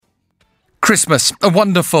Christmas, a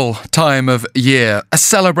wonderful time of year, a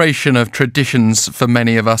celebration of traditions for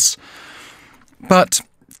many of us. But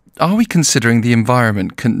are we considering the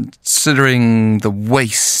environment, considering the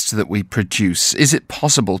waste that we produce? Is it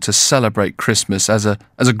possible to celebrate Christmas as a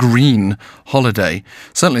green holiday?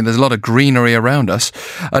 Certainly there's a lot of greenery around us.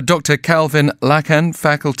 Dr. Calvin Lakhan,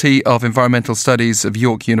 Faculty of Environmental Studies of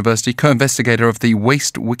York University, co-investigator of the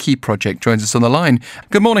Waste Wiki project, joins us on the line.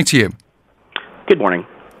 Good morning to you. Good morning.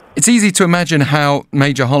 It's easy to imagine how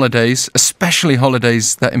major holidays, especially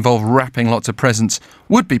holidays that involve wrapping lots of presents,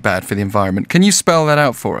 would be bad for the environment. Can you spell that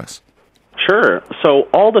out for us? Sure. So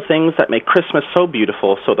all the things that make Christmas so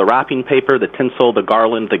beautiful, so the wrapping paper, the tinsel, the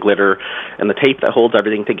garland, the glitter, and the tape that holds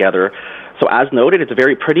everything together. So as noted, it's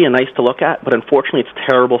very pretty and nice to look at, but unfortunately it's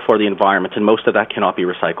terrible for the environment, and most of that cannot be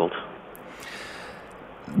recycled.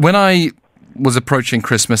 When I was approaching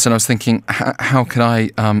Christmas and I was thinking, how can I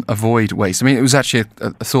avoid waste? I mean, it was actually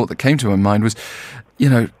a thought that came to my mind was,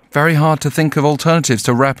 very hard to think of alternatives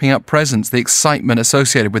to wrapping up presents, the excitement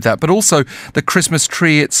associated with that, but also the Christmas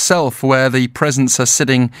tree itself where the presents are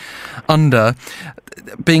sitting under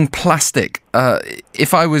being plastic.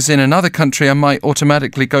 If I was in another country, I might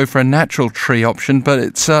automatically go for a natural tree option, but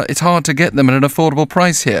it's hard to get them at an affordable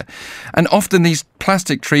price here. And often these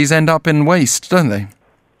plastic trees end up in waste, don't they?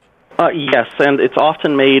 Yes, and it's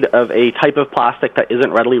often made of a type of plastic that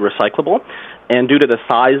isn't readily recyclable, and due to the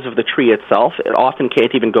size of the tree itself, it often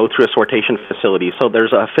can't even go through a sortation facility. So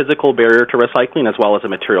there's a physical barrier to recycling as well as a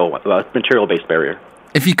material-based barrier.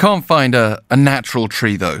 If you can't find a natural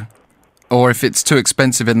tree, though, or if it's too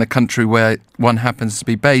expensive in the country where one happens to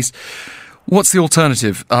be based, what's the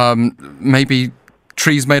alternative? Maybe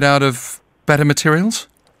trees made out of better materials?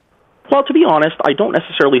 Well, to be honest, I don't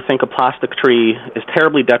necessarily think a plastic tree is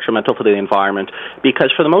terribly detrimental to the environment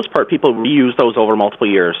because, for the most part, people reuse those over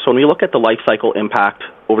multiple years. So when we look at the life cycle impact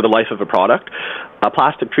over the life of a product, a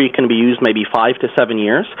plastic tree can be used maybe 5 to 7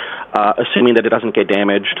 years, assuming that it doesn't get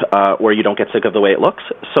damaged or you don't get sick of the way it looks.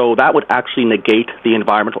 So that would actually negate the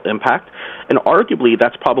environmental impact. And arguably,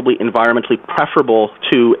 that's probably environmentally preferable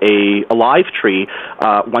to a live tree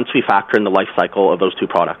once we factor in the life cycle of those two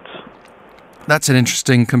products. That's an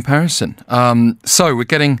interesting comparison. So we're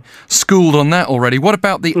getting schooled on that already. What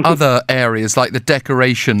about the other areas, like the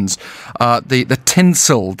decorations, the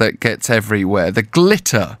tinsel that gets everywhere, the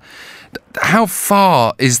glitter? How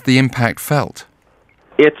far is the impact felt?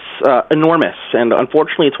 It's enormous, and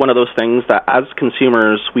unfortunately it's one of those things that as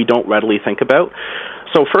consumers we don't readily think about.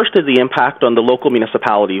 So first is the impact on the local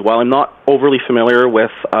municipality. While I'm not overly familiar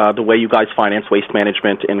with the way you guys finance waste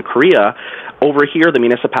management in Korea, over here the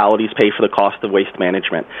municipalities pay for the cost of waste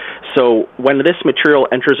management. So when this material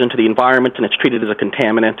enters into the environment and it's treated as a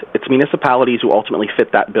contaminant, it's municipalities who ultimately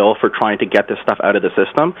fit that bill for trying to get this stuff out of the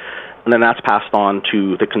system, and then that's passed on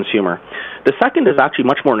to the consumer. The second is actually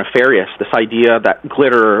much more nefarious, this idea that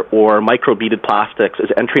glitter or micro-beaded plastics is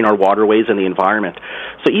entering our waterways and the environment.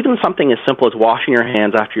 So even something as simple as washing your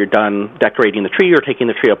hands after you're done decorating the tree or taking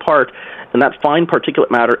the tree apart, and that fine particulate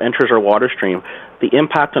matter enters our water stream, the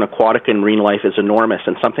impact on aquatic and marine life is enormous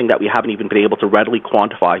and something that we haven't even been able to readily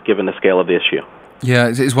quantify given the scale of the issue. Yeah,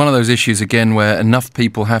 it's one of those issues, again, where enough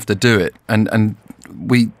people have to do it, and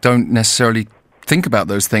we don't necessarily think about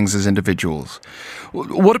those things as individuals.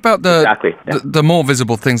 What about the more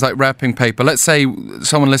visible things like wrapping paper? Let's say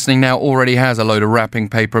someone listening now already has a load of wrapping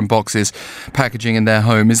paper and boxes, packaging in their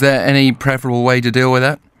home. Is there any preferable way to deal with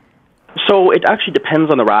that? So it actually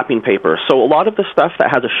depends on the wrapping paper. So a lot of the stuff that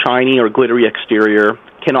has a shiny or glittery exterior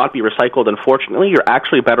cannot be recycled, unfortunately. You're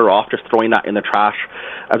actually better off just throwing that in the trash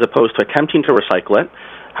as opposed to attempting to recycle it.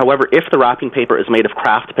 However, if the wrapping paper is made of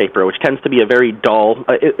craft paper, which tends to be a very dull,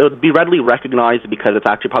 it would be readily recognized because it's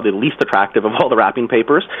actually probably the least attractive of all the wrapping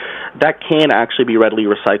papers, that can actually be readily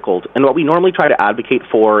recycled. And what we normally try to advocate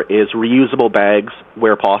for is reusable bags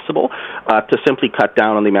where possible to simply cut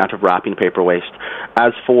down on the amount of wrapping paper waste.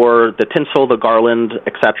 As for the tinsel, the garland,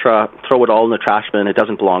 etc., throw it all in the trash bin. It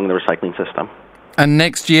doesn't belong in the recycling system. And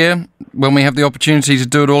next year, when we have the opportunity to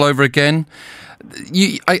do it all over again,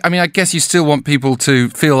 I guess you still want people to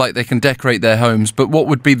feel like they can decorate their homes, but what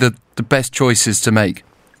would be the best choices to make?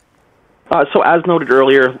 So as noted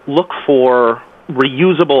earlier, look for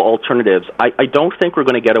reusable alternatives. I don't think we're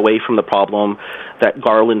going to get away from the problem that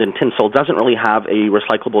garland and tinsel doesn't really have a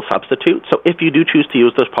recyclable substitute. So if you do choose to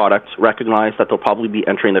use those products, recognize that they'll probably be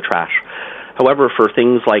entering the trash. However, for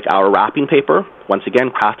things like our wrapping paper, once again,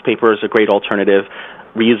 craft paper is a great alternative,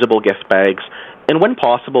 reusable gift bags, and when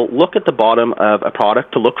possible, look at the bottom of a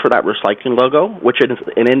product to look for that recycling logo, which is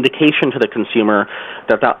an indication to the consumer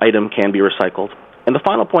that that item can be recycled. And the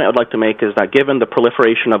final point I'd like to make is that given the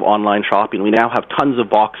proliferation of online shopping, we now have tons of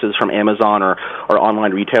boxes from Amazon or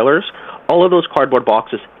online retailers. All of those cardboard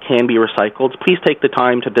boxes can be recycled. Please take the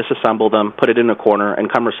time to disassemble them, put it in a corner,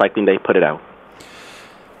 and come recycling day, put it out.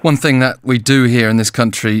 One thing that we do here in this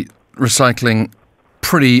country, recycling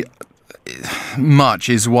pretty much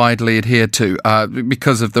is widely adhered to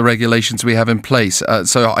because of the regulations we have in place.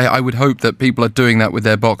 So I would hope that people are doing that with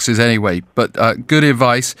their boxes anyway. But good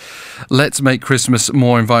advice. Let's make Christmas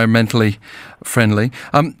more environmentally friendly.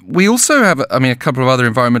 We also have, a couple of other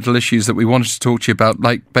environmental issues that we wanted to talk to you about,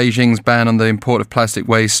 like Beijing's ban on the import of plastic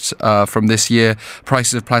waste from this year,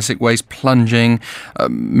 prices of plastic waste plunging,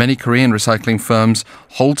 many Korean recycling firms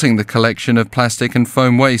halting the collection of plastic and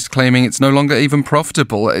foam waste, claiming it's no longer even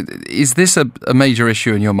profitable. Is this a major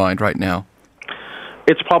issue in your mind right now?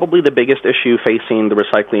 It's probably the biggest issue facing the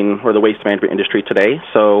recycling or the waste management industry today.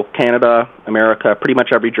 So Canada, America, pretty much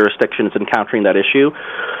every jurisdiction is encountering that issue.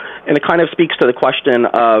 And it kind of speaks to the question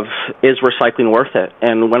of, is recycling worth it?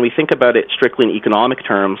 And when we think about it strictly in economic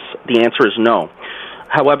terms, the answer is no.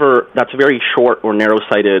 However, that's a very short or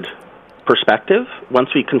narrow-sighted perspective. Once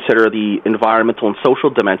we consider the environmental and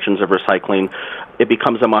social dimensions of recycling, it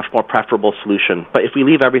becomes a much more preferable solution. But if we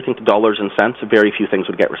leave everything to dollars and cents, very few things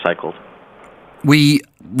would get recycled. We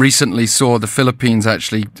recently saw the Philippines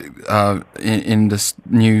actually in this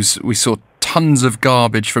news. We saw tons of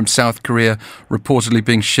garbage from South Korea reportedly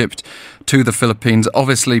being shipped to the Philippines.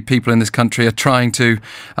 Obviously, people in this country are trying to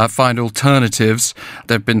find alternatives.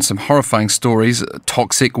 There have been some horrifying stories,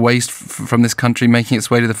 toxic waste from this country making its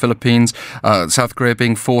way to the Philippines, South Korea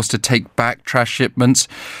being forced to take back trash shipments.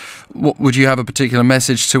 Would you have a particular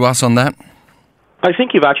message to us on that? I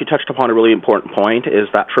think you've actually touched upon a really important point, is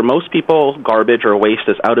that for most people, garbage or waste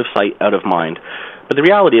is out of sight, out of mind. But the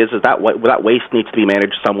reality is that waste needs to be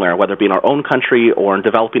managed somewhere, whether it be in our own country or in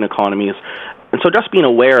developing economies. And so just being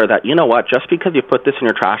aware that, you know what, just because you put this in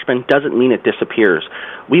your trash bin doesn't mean it disappears.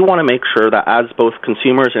 We want to make sure that as both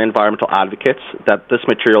consumers and environmental advocates, that this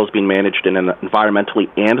material is being managed in an environmentally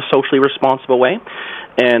and socially responsible way.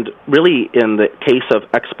 And really, in the case of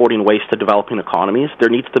exporting waste to developing economies, there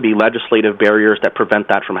needs to be legislative barriers that prevent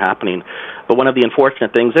that from happening. But one of the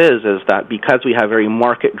unfortunate things is that because we have very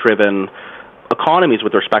market-driven economies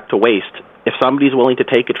with respect to waste, if somebody's willing to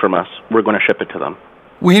take it from us, we're going to ship it to them.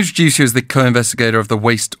 We introduce you as the co-investigator of the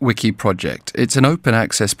Waste Wiki project. It's an open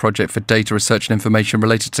access project for data research and information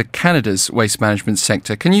related to Canada's waste management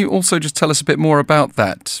sector. Can you also just tell us a bit more about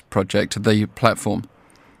that project, the platform?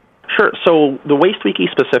 Sure. So the Waste Wiki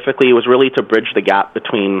specifically was really to bridge the gap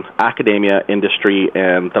between academia, industry,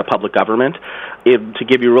 and the public government. To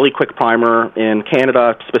give you a really quick primer, in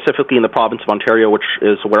Canada, specifically in the province of Ontario, which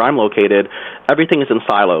is where I'm located, everything is in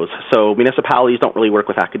silos. So municipalities don't really work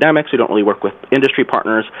with academics, we don't really work with industry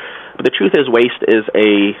partners. But the truth is waste is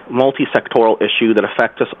a multi-sectoral issue that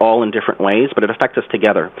affects us all in different ways, but it affects us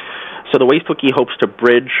together. So the Waste Wiki hopes to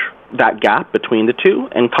bridge that gap between the two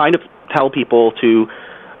and kind of tell people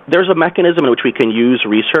there's a mechanism in which we can use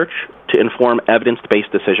research to inform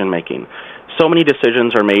evidence-based decision-making. So many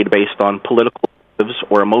decisions are made based on political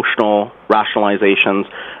or emotional rationalizations,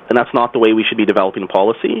 and that's not the way we should be developing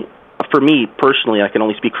policy. For me, personally, I can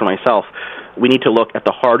only speak for myself, we need to look at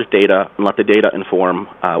the hard data and let the data inform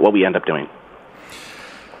what we end up doing.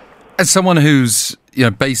 As someone who's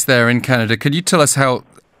based there in Canada, could you tell us how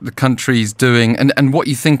the country's doing and what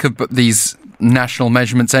you think of these national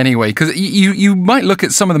measurements anyway? Because you might look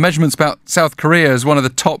at some of the measurements about South Korea as one of the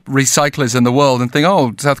top recyclers in the world and think,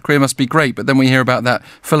 oh, South Korea must be great. But then we hear about that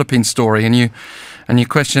Philippines story and you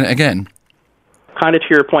question it again. Kind of to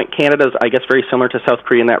your point, Canada's, I guess, very similar to South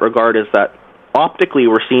Korea in that regard, is that optically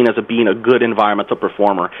we're seen as being a good environmental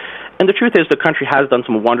performer. And the truth is the country has done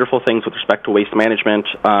some wonderful things with respect to waste management.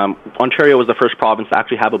 Ontario was the first province to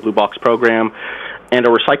actually have a blue box program, and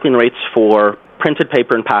our recycling rates for printed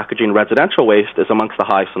paper and packaging residential waste is amongst the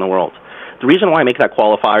highest in the world. The reason why I make that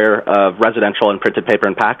qualifier of residential and printed paper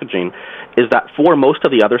and packaging is that for most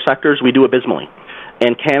of the other sectors, we do abysmally.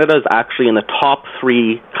 And Canada is actually in the top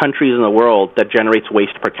 3 countries in the world that generates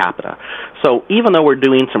waste per capita. So even though we're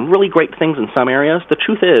doing some really great things in some areas, the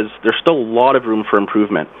truth is there's still a lot of room for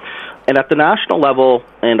improvement. And at the national level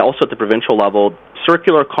and also at the provincial level,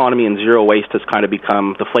 circular economy and zero waste has kind of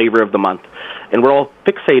become the flavor of the month. And we're all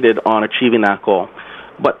fixated on achieving that goal.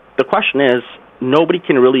 But the question is, nobody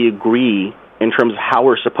can really agree in terms of how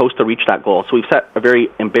we're supposed to reach that goal. So we've set a very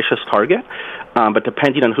ambitious target, but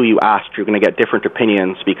depending on who you ask, you're going to get different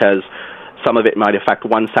opinions because some of it might affect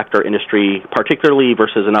one sector industry particularly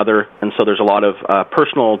versus another, and so there's a lot of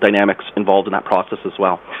personal dynamics involved in that process as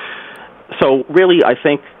well. So really, I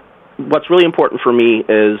think what's really important for me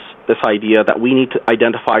is this idea that we need to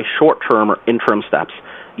identify short-term or interim steps.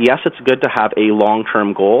 Yes, it's good to have a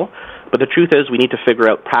long-term goal, but the truth is we need to figure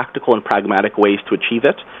out practical and pragmatic ways to achieve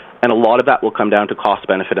it, and a lot of that will come down to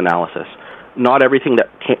cost-benefit analysis. Not everything that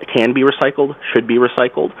can be recycled should be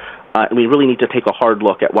recycled, and we really need to take a hard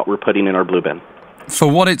look at what we're putting in our blue bin. For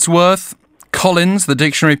what it's worth, Collins, the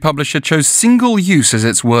dictionary publisher, chose single use as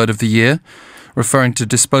its word of the year, referring to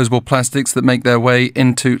disposable plastics that make their way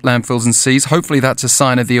into landfills and seas. Hopefully that's a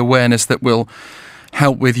sign of the awareness that will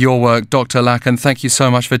help with your work. Dr. Lakhan, thank you so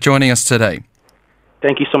much for joining us today.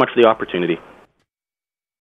 Thank you so much for the opportunity.